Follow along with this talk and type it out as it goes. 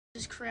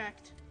is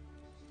cracked.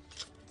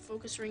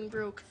 Focus ring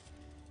broke.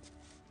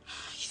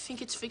 You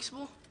think it's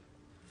fixable?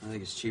 I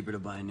think it's cheaper to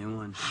buy a new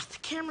one. The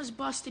camera's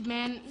busted,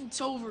 man. It's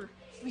over.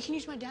 We can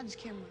use my dad's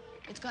camera.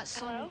 It's got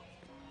some... Hello?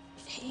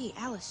 Hey,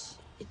 Alice.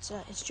 It's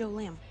Joe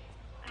Lamb.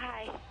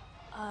 Hi.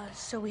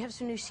 So we have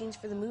some new scenes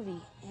for the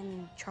movie,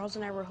 and Charles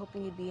and I were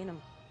hoping you'd be in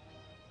them.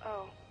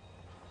 Oh.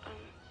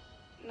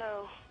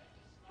 No.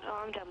 No,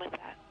 I'm done with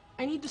that.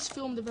 I need this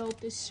film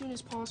developed as soon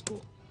as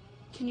possible.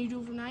 Can you do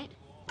overnight?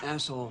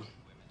 Asshole,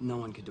 no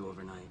one could do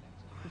overnight.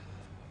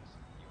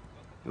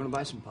 You wanna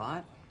buy some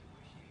pot?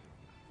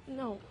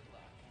 No.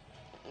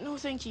 No,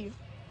 thank you.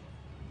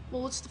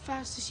 Well, what's the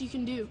fastest you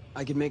can do?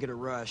 I could make it a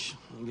rush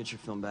and get your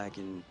film back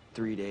in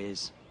 3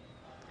 days.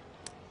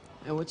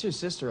 And what's your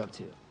sister up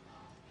to?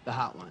 The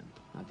hot one,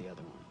 not the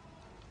other one.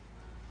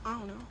 I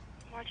don't know.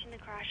 Watching the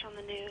crash on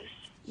the news.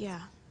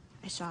 Yeah,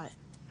 I saw it.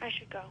 I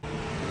should go.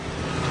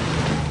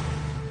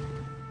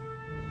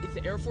 If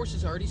the Air Force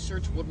has already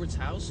searched Woodward's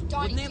house,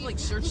 wouldn't they have, like,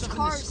 searched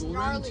something in his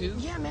schoolroom, too?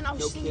 Yeah, man, I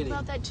was thinking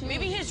about that, too.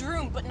 Maybe his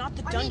room, but not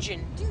the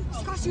dungeon.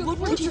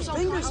 Woodward keeps all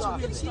kinds of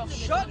off. weird stuff.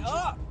 Shut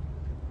up!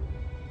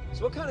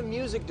 So what kind of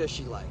music does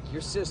she like?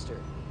 Your sister?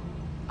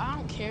 I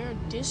don't care.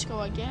 Disco,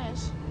 I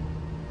guess.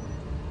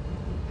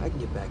 I can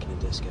get back into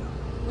disco.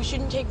 We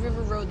shouldn't take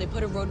River Road. They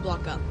put a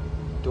roadblock up.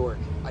 Dork,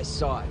 I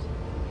saw it.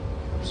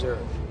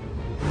 Observe.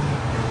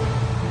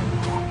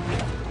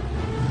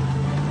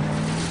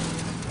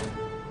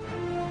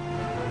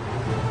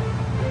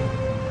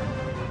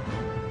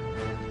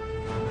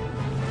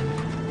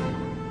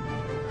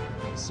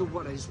 So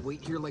what, I just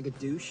wait here like a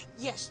douche?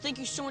 Yes, thank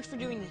you so much for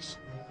doing this.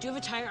 Do you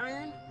have a tire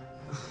iron?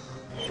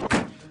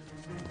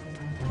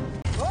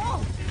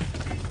 Oh!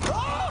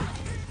 Oh!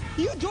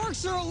 You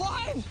dorks are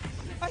alive!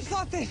 I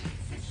thought they...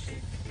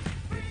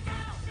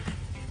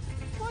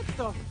 What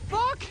the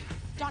fuck?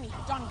 Donnie,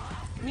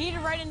 we need to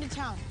ride into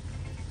town.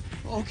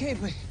 Okay,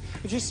 but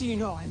just so you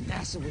know, I'm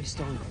massively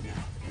stoned right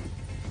now.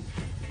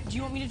 Do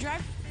you want me to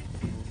drive?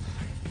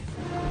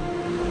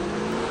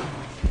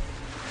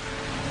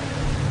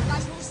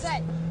 Guys, we're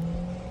set.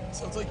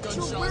 Sounds like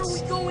So gunshots. where are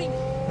we going?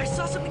 I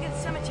saw something at the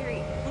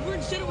cemetery.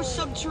 Woodward said it was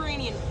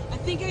subterranean. I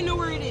think I know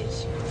where it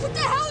is. What the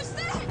hell is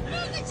that?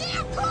 Move the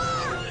damn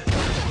car!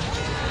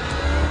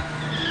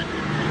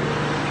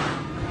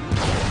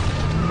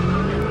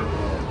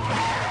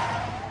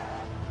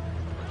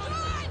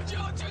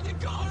 Joe, turn the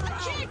car around! I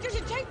can't! There's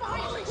a tank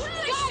behind us!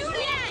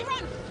 Guys,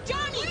 run!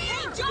 Johnny!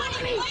 Hey,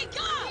 Johnny! Wake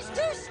up! He's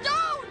too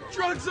stoned!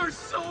 Drugs are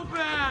so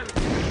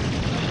bad!